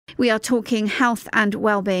We are talking health and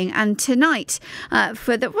well-being, and tonight,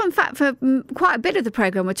 for quite a bit of the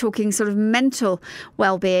programme, we're talking sort of mental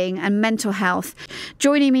well-being and mental health.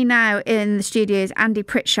 Joining me now in the studio is Andy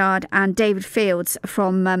Pritchard and David Fields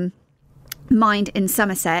from Mind in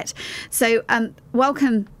Somerset. So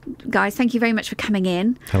welcome, guys. Thank you very much for coming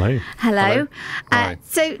in. Hello.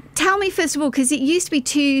 So tell me, first of all, because it used to be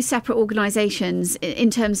two separate organisations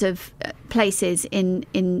in terms of places in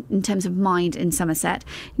terms of Mind in Somerset.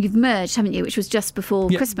 You've merged, haven't you, which was just before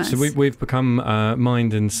Christmas? So we've become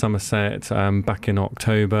Mind in Somerset back in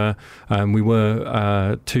October. We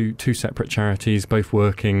were two separate charities, both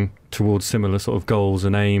working towards similar sort of goals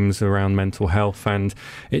and aims around mental health, and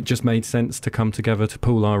it just made sense to come together to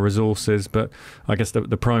pool our resources. But I guess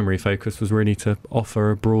the primary focus was really to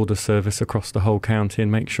offer a broader service across the whole county and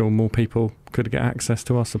make sure more people could get access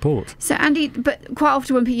to our support. So Andy, but quite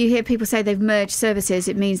often when you hear people say they've merged services,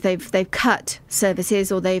 it means they've cut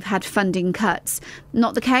services or they've had funding cuts.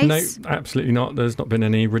 Not the case? No, absolutely not. There's not been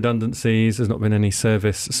any redundancies. There's not been any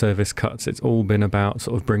service cuts. It's all been about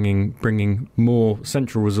sort of bringing more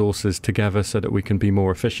central resources together so that we can be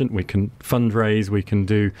more efficient. We can fundraise. We can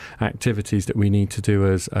do activities that we need to do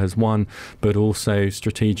as one, but also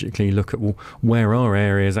strategically look at where are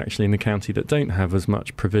areas actually in the county that don't have as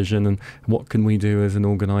much provision, and what can we do as an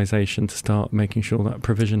organisation to start making sure that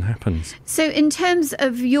provision happens. So in terms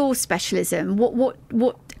of your specialism,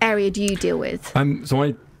 what area do you deal with? So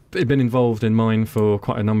I've been involved in Mind for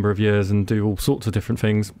quite a number of years and do all sorts of different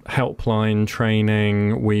things. Helpline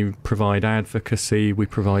training, we provide advocacy, we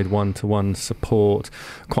provide one-to-one support,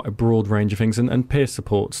 quite a broad range of things, and peer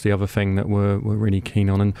support's the other thing that we're really keen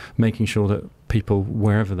on, and making sure that people,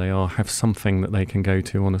 wherever they are, have something that they can go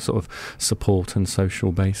to on a sort of support and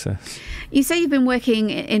social basis. You say you've been working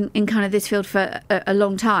in kind of this field for a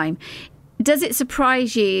long time. Does it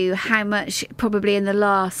surprise you how much, probably in the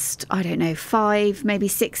last, 5, maybe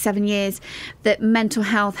 6, 7 years, that mental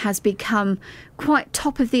health has become quite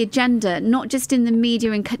top of the agenda, not just in the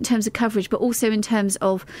media in terms of coverage, but also in terms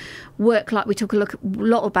of work-life? We talk a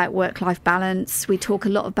lot about work-life balance. We talk a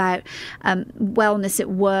lot about wellness at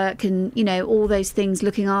work and, all those things,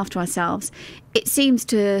 looking after ourselves. It seems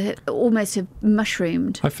to almost have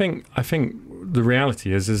mushroomed. I think the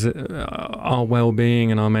reality is our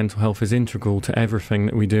well-being and our mental health is integral to everything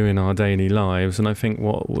that we do in our daily lives. And I think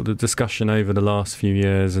what the discussion over the last few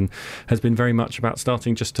years has been very much about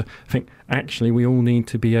starting just to think, actually, we all need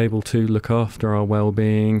to be able to look after our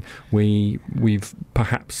well-being. We've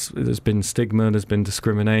perhaps, there's been stigma, there's been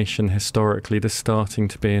discrimination historically. There's starting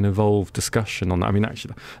to be an evolved discussion on that. I mean,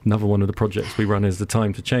 actually, another one of the projects we run is the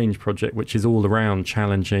Time to Change project, which is all around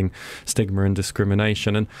challenging stigma and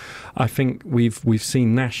discrimination. And I think we've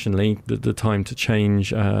seen nationally, the Time to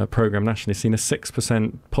Change programme nationally, seen a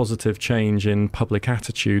 6% positive change in public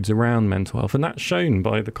attitudes around mental health. And that's shown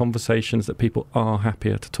by the conversations that people are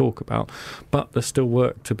happier to talk about. But there's still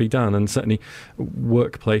work to be done, and certainly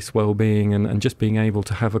workplace well-being and just being able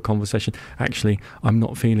to have a conversation. Actually, I'm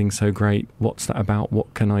not feeling so great. What's that about?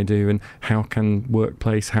 What can I do? And how can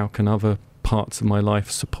how can other parts of my life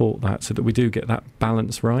support that, so that we do get that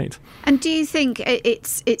balance right? And do you think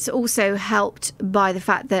it's also helped by the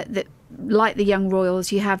fact that like the Young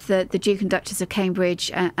Royals, you have the Duke and Duchess of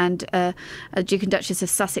Cambridge and Duke and Duchess of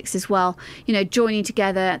Sussex as well, joining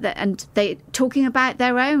together and they talking about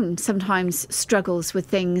their own sometimes struggles with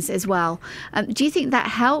things as well. Do you think that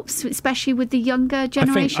helps, especially with the younger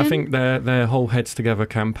generation? I think their whole Heads Together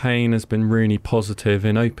campaign has been really positive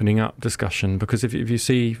in opening up discussion, because if you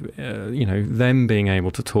see them being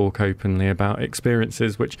able to talk openly about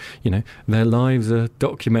experiences which their lives are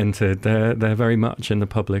documented, they're very much in the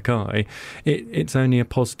public eye. It's only a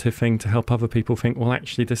positive thing to help other people think, well,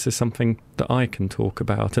 actually, this is something that I can talk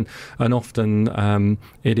about. And often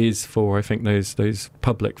it is for, I think, those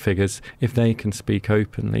public figures, if they can speak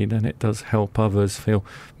openly, then it does help others feel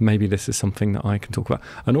maybe this is something that I can talk about.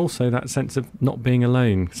 And also that sense of not being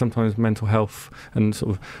alone. Sometimes mental health and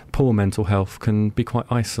sort of poor mental health can be quite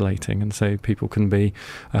isolating, and so people can be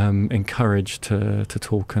encouraged to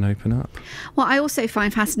talk and open up. What I also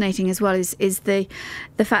find fascinating as well is the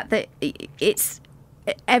fact that it's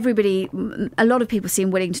everybody, a lot of people seem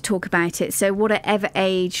willing to talk about it. So whatever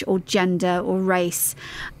age or gender or race,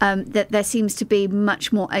 that there seems to be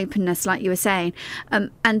much more openness, like you were saying.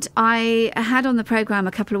 And I had on the programme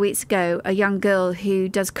a couple of weeks ago a young girl who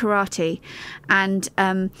does karate, and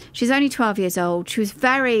she's only 12 years old. She was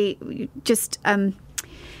very just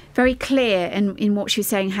very clear in what she was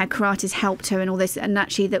saying, how karate's helped her and all this, and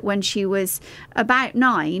actually that when she was about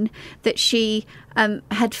 9, that she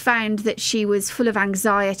had found that she was full of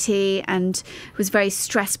anxiety and was very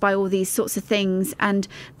stressed by all these sorts of things, and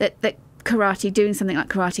that karate, doing something like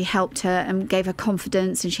karate, helped her and gave her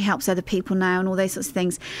confidence, and she helps other people now and all those sorts of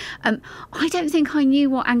things. I don't think I knew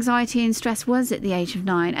what anxiety and stress was at the age of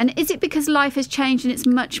 9. And is it because life has changed and it's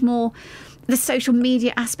much more the social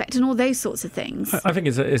media aspect and all those sorts of things? I think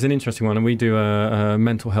it's an interesting one, and we do a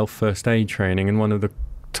mental health first aid training, and one of the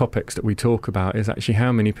topics that we talk about is actually how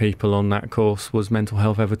many people on that course was mental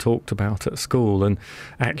health ever talked about at school. And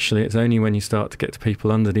actually it's only when you start to get to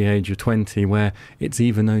people under the age of 20 where it's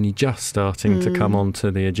even only just starting to come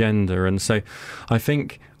onto the agenda. And so I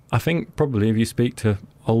think probably if you speak to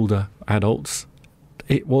older adults,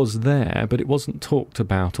 it was there, but it wasn't talked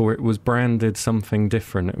about, or it was branded something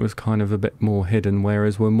different. It was kind of a bit more hidden,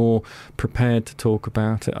 whereas we're more prepared to talk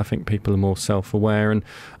about it. I think people are more self-aware, and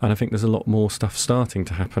I think there's a lot more stuff starting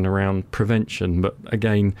to happen around prevention. But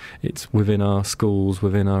again, it's within our schools,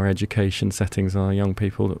 within our education settings, our young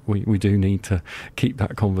people, that we do need to keep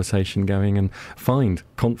that conversation going and find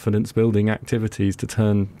confidence-building activities to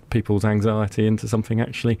turn people's anxiety into something,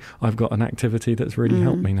 actually, I've got an activity that's really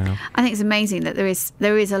helped me now. I think it's amazing that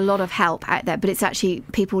there is a lot of help out there, but it's actually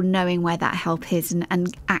people knowing where that help is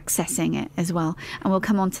and accessing it as well. And we'll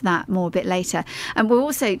come on to that more a bit later. And we're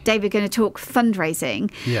also, David, going to talk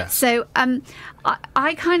fundraising. Yes. So I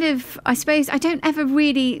suppose I don't ever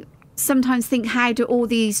really sometimes think, how do all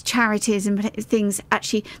these charities and things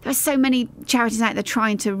actually, there are so many charities out there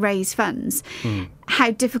trying to raise funds, how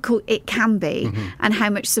difficult it can be and how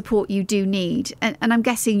much support you do need. And I'm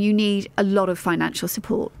guessing you need a lot of financial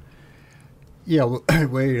support. Yeah, well,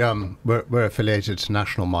 we're affiliated to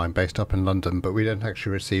National Mind based up in London, but we don't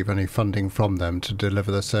actually receive any funding from them to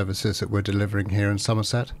deliver the services that we're delivering here in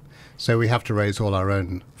Somerset. So we have to raise all our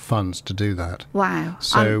own funds to do that. Wow.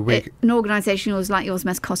 So an organisation like yours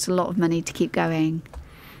must cost a lot of money to keep going.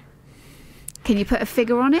 Can you put a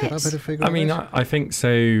figure on it? Can I put a figure on it? I think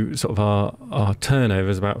so. Sort of our turnover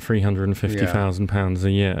is about £350,000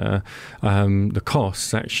 a year. The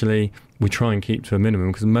costs, actually, we try and keep to a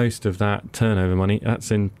minimum, because most of that turnover money,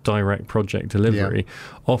 that's in direct project delivery.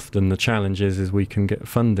 Yeah. Often the challenge is we can get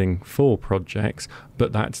funding for projects,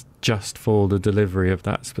 but that's just for the delivery of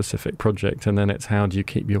that specific project. And then it's how do you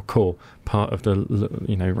keep your core. Part of the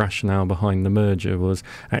rationale behind the merger was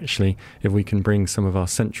actually, if we can bring some of our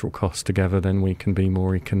central costs together, then we can be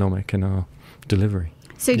more economic in our delivery.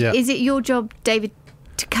 So is it your job, David,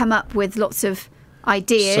 to come up with lots of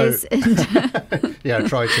ideas? Yeah,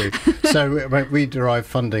 try to. So we derive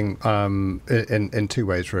funding in two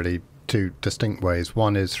ways, really, two distinct ways.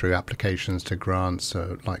 One is through applications to grants,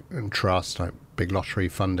 like and trusts, like big lottery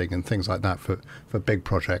funding and things like that for big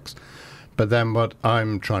projects. But then what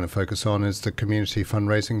I'm trying to focus on is the community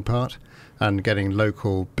fundraising part, and getting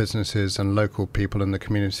local businesses and local people in the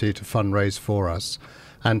community to fundraise for us,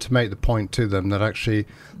 and to make the point to them that actually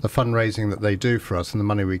the fundraising that they do for us and the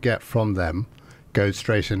money we get from them goes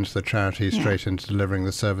straight into the charity, straight into delivering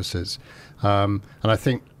the services. And I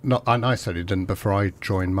think, and I certainly didn't before I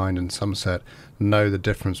joined Mind in Somerset, know the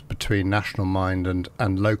difference between National Mind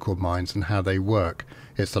and local minds and how they work.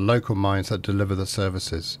 It's the local minds that deliver the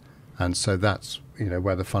services. And so that's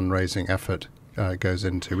where the fundraising effort goes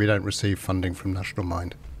into. We don't receive funding from National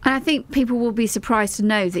Mind. And I think people will be surprised to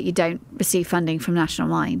know that you don't receive funding from National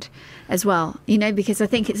Mind as well, because I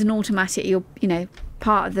think it's an automatic, you're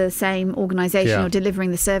part of the same organisation or delivering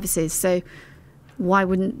the services. So why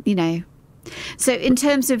wouldn't, So in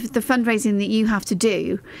terms of the fundraising that you have to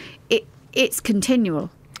do, it's continual.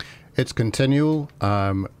 It's continual.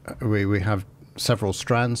 We have several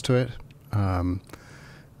strands to it. A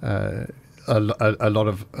lot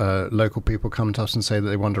of local people come to us and say that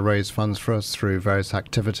they want to raise funds for us through various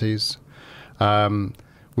activities.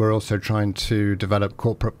 We're also trying to develop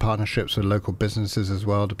corporate partnerships with local businesses as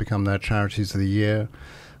well to become their charities of the year,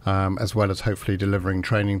 as well as hopefully delivering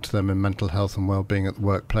training to them in mental health and well-being at the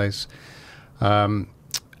workplace. And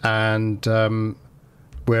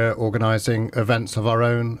we're organising events of our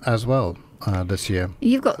own as well this year.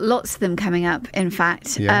 You've got lots of them coming up, in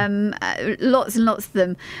fact. Lots and lots of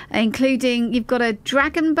them, including you've got a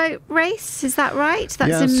dragon boat race, is that right?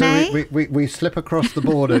 That's in May? We slip across the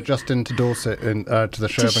border just into Dorset to the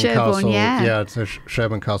Sherborne Castle. To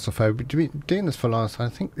Sherborne Castle Fair. We've been doing this for last, I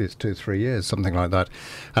think it's 2 or 3 years, something like that.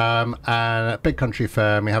 And a big country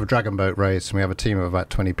fair, and we have a dragon boat race, and we have a team of about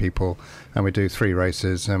 20 people, and we do 3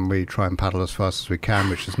 races, and we try and paddle as fast as we can,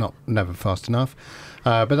 which is never fast enough.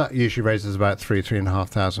 But that usually raises about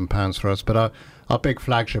 £3,500 for us. But our big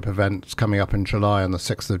flagship event is coming up in July, on the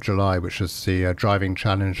 6th of July, which is the Driving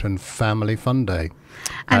Challenge and Family Fun Day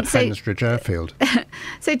at Henstridge Airfield.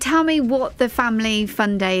 So tell me what the Family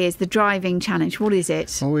Fun Day is, the Driving Challenge. What is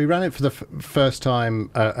it? Well, we ran it for the first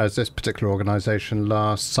time as this particular organisation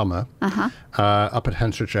last summer up at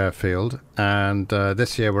Henstridge Airfield, and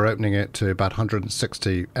this year we're opening it to about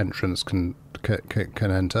 160 entrants can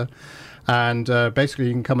enter. And basically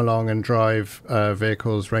you can come along and drive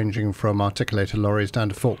vehicles ranging from articulated lorries down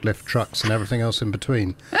to forklift trucks and everything else in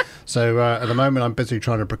between. So at the moment I'm busy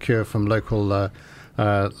trying to procure from local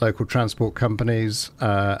transport companies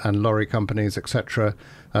and lorry companies, etc.,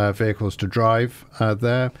 vehicles to drive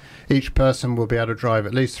there. Each person will be able to drive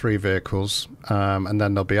at least 3 vehicles, and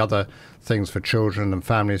then there'll be other things for children and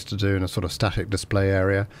families to do in a sort of static display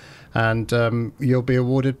area. And you'll be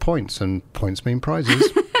awarded points, and points mean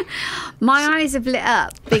prizes. My eyes have lit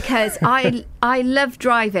up because I love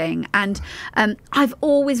driving, and I've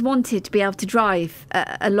always wanted to be able to drive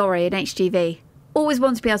a lorry, an HGV. Always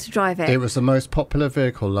wanted to be able to drive it. It was the most popular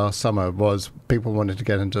vehicle last summer. Was people wanted to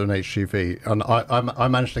get into an HGV, and I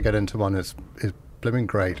managed to get into one. It's blooming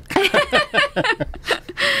great.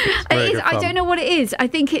 It is. I don't know what it is. I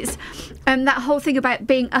think it's that whole thing about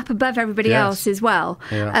being up above everybody else as well.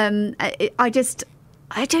 Yeah.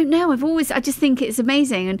 I don't know. I just think it's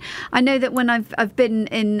amazing. And I know that when I've been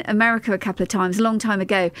in America a couple of times, a long time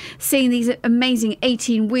ago, seeing these amazing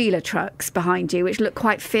 18-wheeler trucks behind you, which look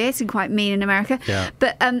quite fierce and quite mean in America. Yeah.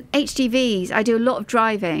 But HGVs, I do a lot of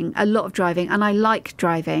driving, and I like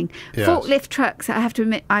driving. Yes. Forklift trucks, I have to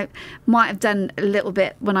admit, I might have done a little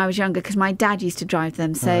bit when I was younger because my dad used to drive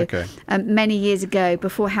them. So many years ago,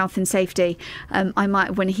 before health and safety, I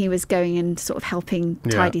might, when he was going and sort of helping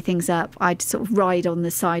tidy things up, I'd sort of ride on the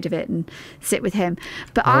side of it and sit with him.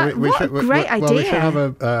 But what a great idea. Well, we should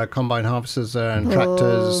have combine harvesters there and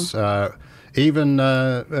tractors. Even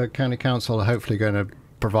County Council are hopefully going to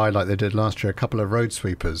provide, like they did last year, a couple of road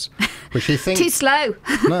sweepers, which you think... Too slow.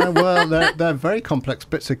 No, well, they're very complex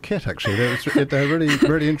bits of kit, actually. They're really,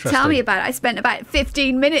 really interesting. Tell me about it. I spent about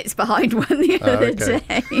 15 minutes behind one the other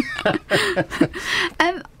day.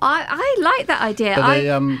 I like that idea.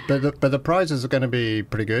 But the prizes are going to be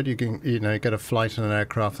pretty good. You can get a flight in an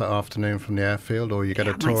aircraft that afternoon from the airfield, or you get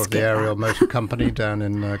a tour of the aerial motor company down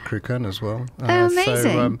in Crewkerne as well. Amazing.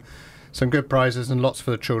 So, some good prizes and lots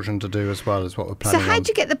for the children to do as well, is what we're planning on. So how do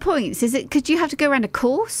you get the points? Is it because you have to go around a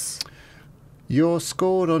course? You're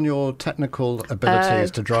scored on your technical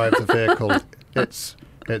abilities to drive the vehicle. It's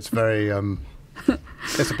very...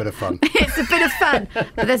 it's a bit of fun. It's a bit of fun,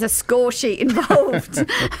 but there's a score sheet involved.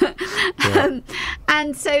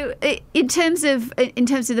 And so, in terms of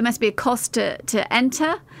there must be a cost to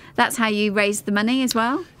enter. That's how you raise the money as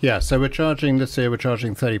well. Yeah. So this year we're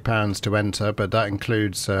charging £30 to enter, but that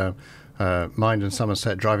includes Mind and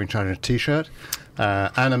Somerset Driving Challenge T-shirt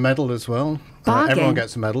and a medal as well. Everyone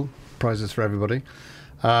gets a medal. Prizes for everybody.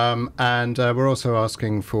 And we're also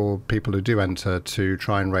asking for people who do enter to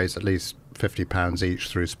try and raise at least £50 each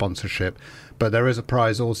through sponsorship. But there is a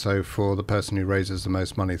prize also for the person who raises the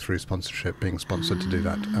most money through sponsorship, being sponsored to do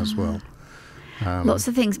that as well. Lots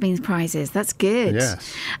of things means prizes. That's good.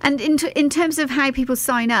 Yes. And in terms of how people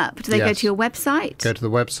sign up, do they go to your website? Go to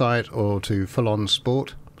the website or to Full On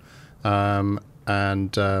Sport. And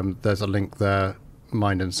there's a link there,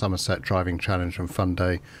 Mind and Somerset Driving Challenge and Fun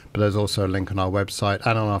Day. But there's also a link on our website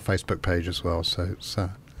and on our Facebook page as well. So it's...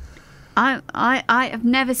 I have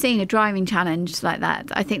never seen a driving challenge like that.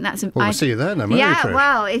 I think that's... Well, we'll see you there then, won't we, Yeah, Trish?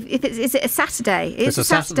 well, is it a Saturday? It's a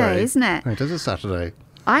Saturday, isn't it? It is a Saturday.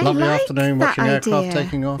 Lovely like that afternoon, watching idea. aircraft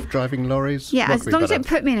taking off, driving lorries. Yeah, as long as you don't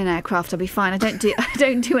put me in an aircraft, I'll be fine. I don't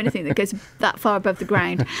do anything that goes that far above the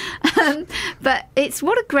ground. But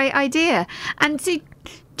what a great idea. And so,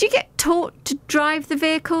 do you get taught to drive the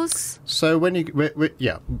vehicles? So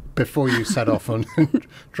before you set off on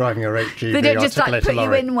driving a HGV, they don't just like put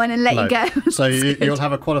you in one and let you go. So you'll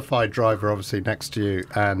have a qualified driver obviously next to you,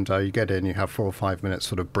 and you get in. You have 4 or 5 minutes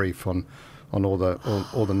sort of brief on all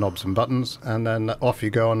the knobs and buttons, and then off you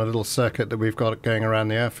go on a little circuit that we've got going around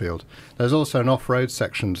the airfield. There's also an off-road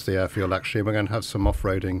section to the airfield, actually, and we're going to have some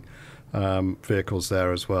off-roading vehicles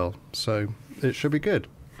there as well. So it should be good.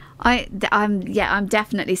 I'm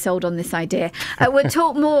definitely sold on this idea. We'll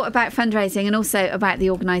talk more about fundraising and also about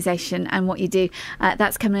the organisation and what you do.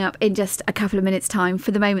 That's coming up in just a couple of minutes' time.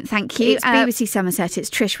 For the moment, thank you. It's BBC Somerset.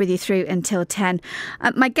 It's Trish with you through until 10.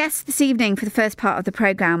 My guests this evening for the first part of the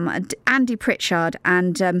programme, Andy Pritchard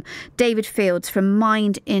and David Fields from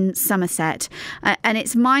Mind in Somerset. And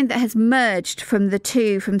it's Mind that has merged from the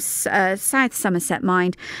two, from South Somerset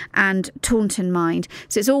Mind and Taunton Mind.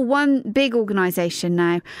 So it's all one big organisation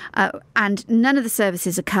now. and none of the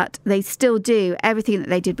services are cut. They still do everything that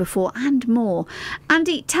they did before and more.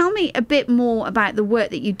 Andy, tell me a bit more about the work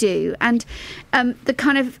that you do and the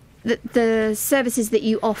kind of the services that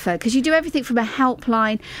you offer, because you do everything from a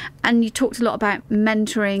helpline, and you talked a lot about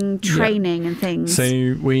mentoring, training and things.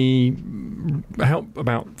 So we help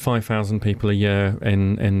about 5,000 people a year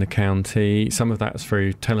in the county. Some of that's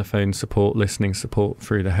through telephone support, listening support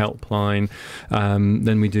through the helpline.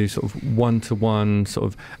 Then we do sort of one-to-one sort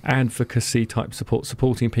of advocacy type support,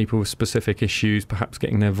 supporting people with specific issues, perhaps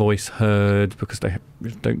getting their voice heard because they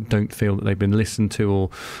don't feel that they've been listened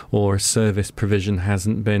to, or a service provision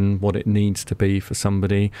hasn't been what it needs to be for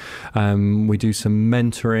somebody. We do some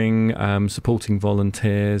mentoring, supporting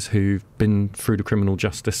volunteers who've been through the criminal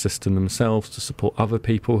justice system themselves to support other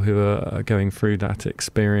people who are going through that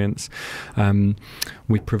experience.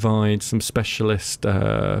 We provide some specialist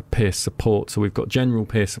peer support. So we've got general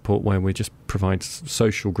peer support where we just provide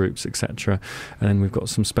social groups, etc. And then we've got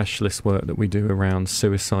some specialist work that we do around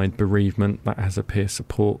suicide, bereavement, that has a peer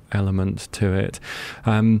support element to it.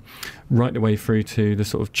 Right the way through to the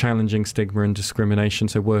sort of challenging stigma and discrimination,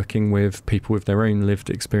 so working with people with their own lived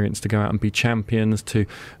experience to go out and be champions, to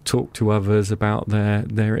talk to others about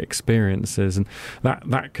their experiences. And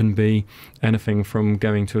that can be anything from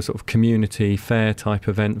going to a sort of community fair type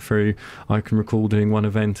event through, I can recall doing one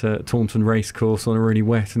event at Taunton Racecourse on a really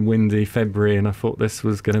wet and windy February, and I thought this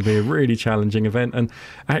was going to be a really challenging event, and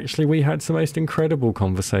actually we had some most incredible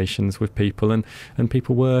conversations with people, and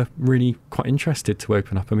people were really quite interested to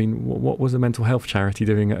open up. I mean, what was a mental health charity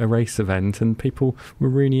doing at a race event? And people were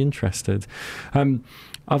really interested.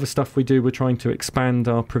 Other stuff we do, we're trying to expand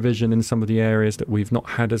our provision in some of the areas that we've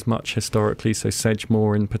not had as much historically. So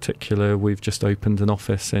Sedgemoor in particular, we've just opened an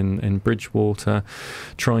office in Bridgewater,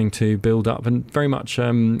 trying to build up. And very much,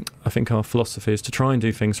 I think our philosophy is to try and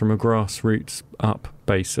do things from a grassroots up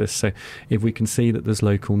basis. So if we can see that there's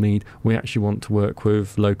local need, we actually want to work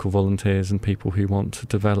with local volunteers and people who want to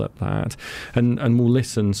develop that. And we'll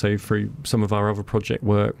listen. So through some of our other project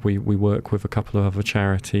work, we work with a couple of other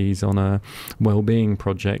charities on a wellbeing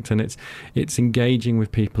project, and it's engaging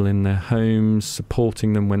with people in their homes,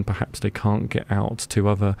 supporting them when perhaps they can't get out to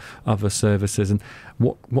other services, and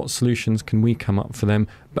what solutions can we come up for them,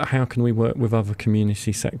 but how can we work with other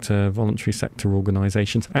community sector, voluntary sector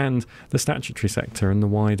organisations and the statutory sector and the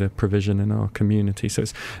wider provision in our community. So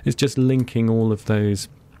it's just linking all of those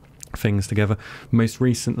things together. Most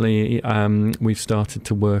recently, we've started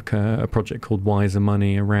to work a project called Wiser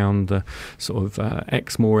Money around the sort of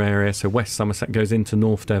Exmoor area, so West Somerset goes into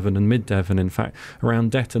North Devon and Mid Devon, in fact,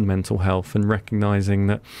 around debt and mental health, and recognising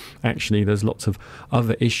that actually there's lots of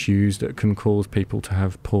other issues that can cause people to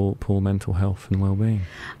have poor mental health and well-being.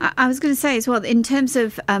 I was going to say as well, in terms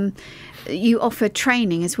of you offer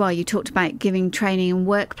training as well. You talked about giving training in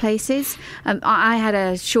workplaces. I had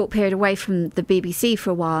a short period away from the BBC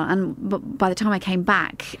for a while, and by the time I came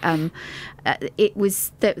back, it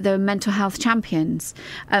was the mental health champions,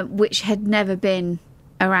 which had never been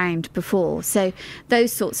around before. So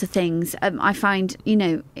those sorts of things I find,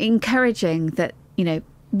 encouraging that,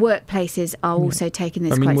 workplaces are also taking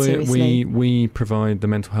this quite seriously. We provide the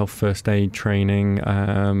mental health first aid training,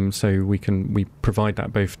 so we provide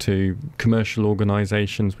that both to commercial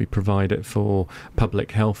organisations, we provide it for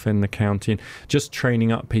public health in the county, and just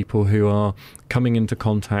training up people who are coming into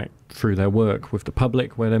contact through their work with the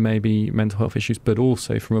public where there may be mental health issues, but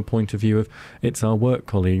also from a point of view of it's our work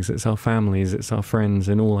colleagues, it's our families, it's our friends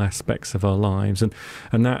in all aspects of our lives. And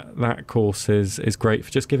that course is great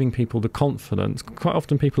for just giving people the confidence. Quite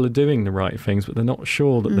often people are doing the right things, but they're not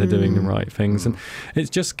sure that they're doing the right things. And it's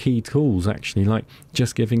just key tools, actually, like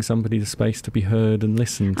just giving somebody the space to be heard and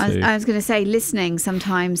listened to. I was going to say, listening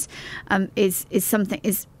sometimes is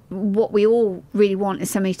what we all really want, is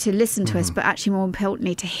somebody to listen to us, but actually more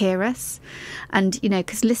importantly to hear us. And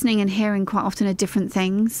because listening and hearing quite often are different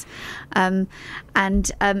things, it's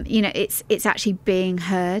actually being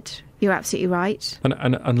heard. You're absolutely right. And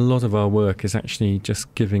a lot of our work is actually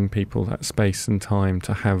just giving people that space and time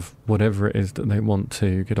to have whatever it is that they want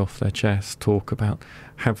to get off their chest, talk about,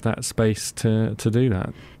 have that space to do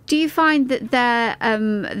that. Do you find that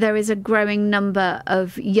there is a growing number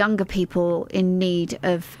of younger people in need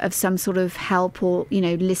of some sort of help or,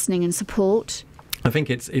 listening and support? I think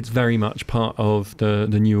it's very much part of the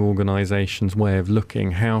new organisation's way of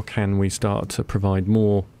looking. How can we start to provide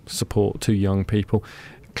more support to young people?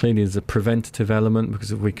 Clearly there's a preventative element,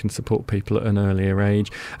 because if we can support people at an earlier age,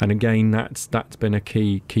 and again that's been a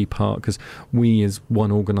key part, because we as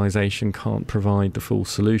one organisation can't provide the full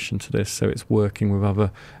solution to this, so it's working with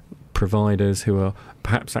other providers who are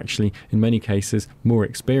perhaps actually in many cases more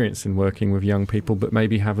experienced in working with young people, but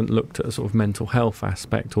maybe haven't looked at a sort of mental health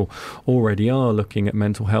aspect, or already are looking at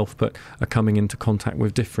mental health but are coming into contact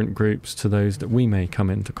with different groups to those that we may come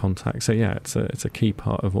into contact. So yeah, it's a key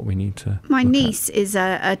part of what we need to My look niece is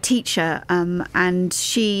a teacher, and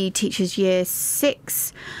she teaches year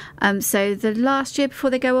 6. So the last year before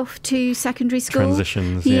they go off to secondary school.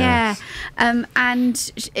 Transitions, yeah. yes.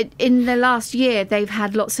 And in the last year, they've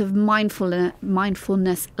had lots of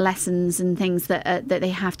mindfulness lessons and things that they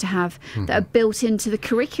have to have that are built into the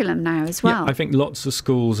curriculum now as well. Yeah, I think lots of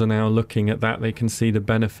schools are now looking at that. They can see the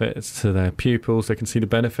benefits to their pupils. They can see the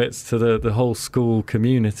benefits to the whole school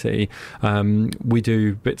community. We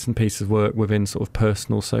do bits and pieces of work within sort of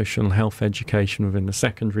personal, social and health education within the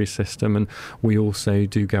secondary system, and we also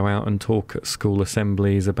do go out and talk at school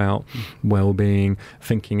assemblies about well-being,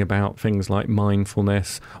 thinking about things like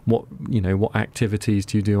mindfulness. What activities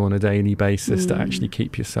do you do on a daily basis to actually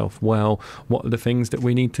keep yourself well? What are the things that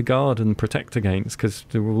we need to guard and protect against? Because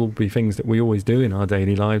there will be things that we always do in our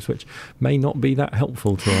daily lives which may not be that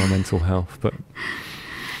helpful to our mental health, but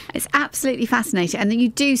it's absolutely fascinating, and you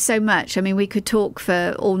do so much. I mean, we could talk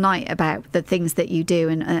for all night about the things that you do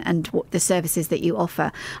and what the services that you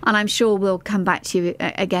offer. And I'm sure we'll come back to you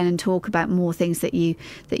again and talk about more things that you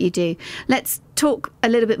do. Let's talk a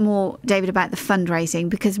little bit more, David, about the fundraising,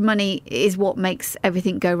 because money is what makes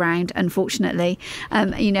everything go round, unfortunately.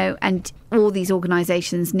 And all these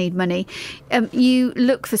organisations need money. You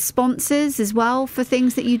look for sponsors as well for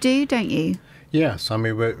things that you do, don't you? Yes, I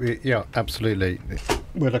mean, yeah, absolutely.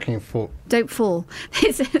 We're looking for... Don't fall. My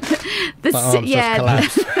arms just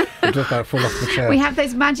collapsed. I'm just about to fall off the chair. We have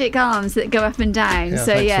those magic arms that go up and down. Yeah,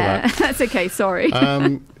 so yeah, that's okay. Sorry.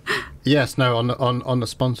 Yes, no. On the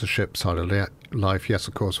sponsorship side of life, yes,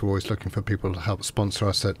 of course, we're always looking for people to help sponsor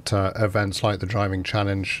us at events like the Driving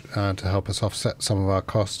Challenge to help us offset some of our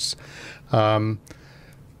costs.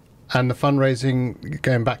 And the fundraising,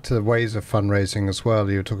 going back to the ways of fundraising as well,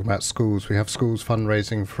 you were talking about schools. We have schools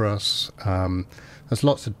fundraising for us. There's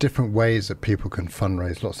lots of different ways that people can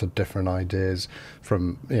fundraise, lots of different ideas,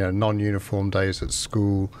 from non-uniform days at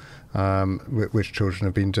school, which children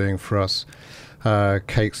have been doing for us,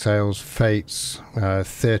 cake sales, fetes,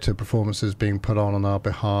 theatre performances being put on our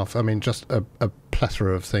behalf. I mean, just a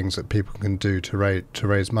plethora of things that people can do to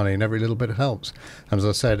raise money, and every little bit helps. And as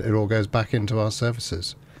I said, it all goes back into our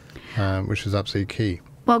services. Which is absolutely key.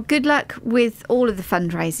 Well, good luck with all of the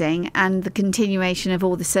fundraising and the continuation of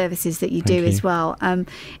all the services that you do as well.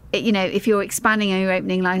 If you're expanding and you're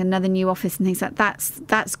opening like another new office and things like that,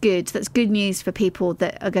 that's good. That's good news for people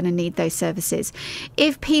that are going to need those services.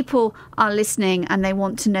 If people are listening and they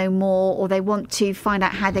want to know more, or they want to find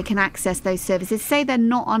out how they can access those services, say they're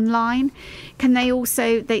not online, can they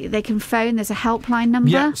also, they can phone? There's a helpline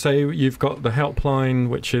number? Yeah, so you've got the helpline,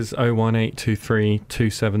 which is 01823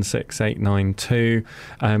 276 892.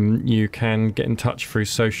 You can get in touch through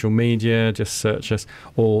social media, just search us,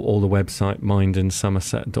 or the website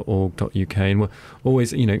mindinsomerset.org.uk. And we're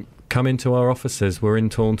always, come into our offices. We're in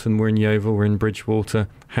Taunton, we're in Yeovil, we're in Bridgewater.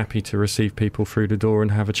 Happy to receive people through the door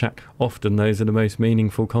and have a chat. Often those are the most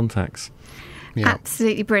meaningful contacts. Yeah.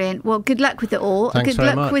 Absolutely brilliant. Well, good luck with it all. Thanks good very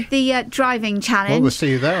luck much. with the driving challenge. Well, we'll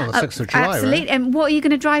see you there on the 6th of July. Absolutely. Right? And what are you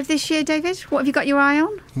going to drive this year, David? What have you got your eye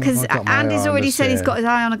on? Because Andy's already said he's got his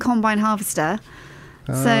eye on a combine harvester.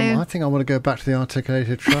 I think I want to go back to the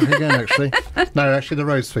articulated truck again, actually. No, actually the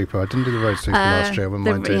road sweeper. I didn't do the road sweeper last year. I wouldn't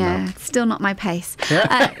mind doing that. Still not my pace.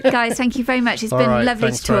 Guys, thank you very much. It's been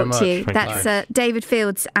lovely to talk to you. That's David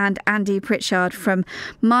Fields and Andy Pritchard from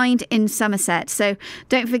Mind in Somerset. So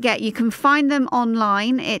don't forget, you can find them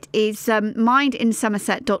online. It is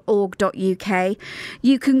mindinsomerset.org.uk.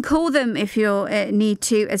 You can call them if you need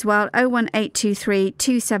to as well, 01823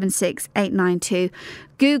 276 892.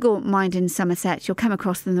 Google Mind in Somerset. You'll come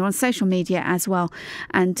across them. They're on social media as well.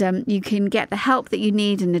 And you can get the help that you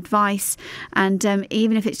need and advice. And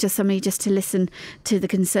even if it's just somebody just to listen to the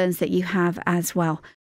concerns that you have as well.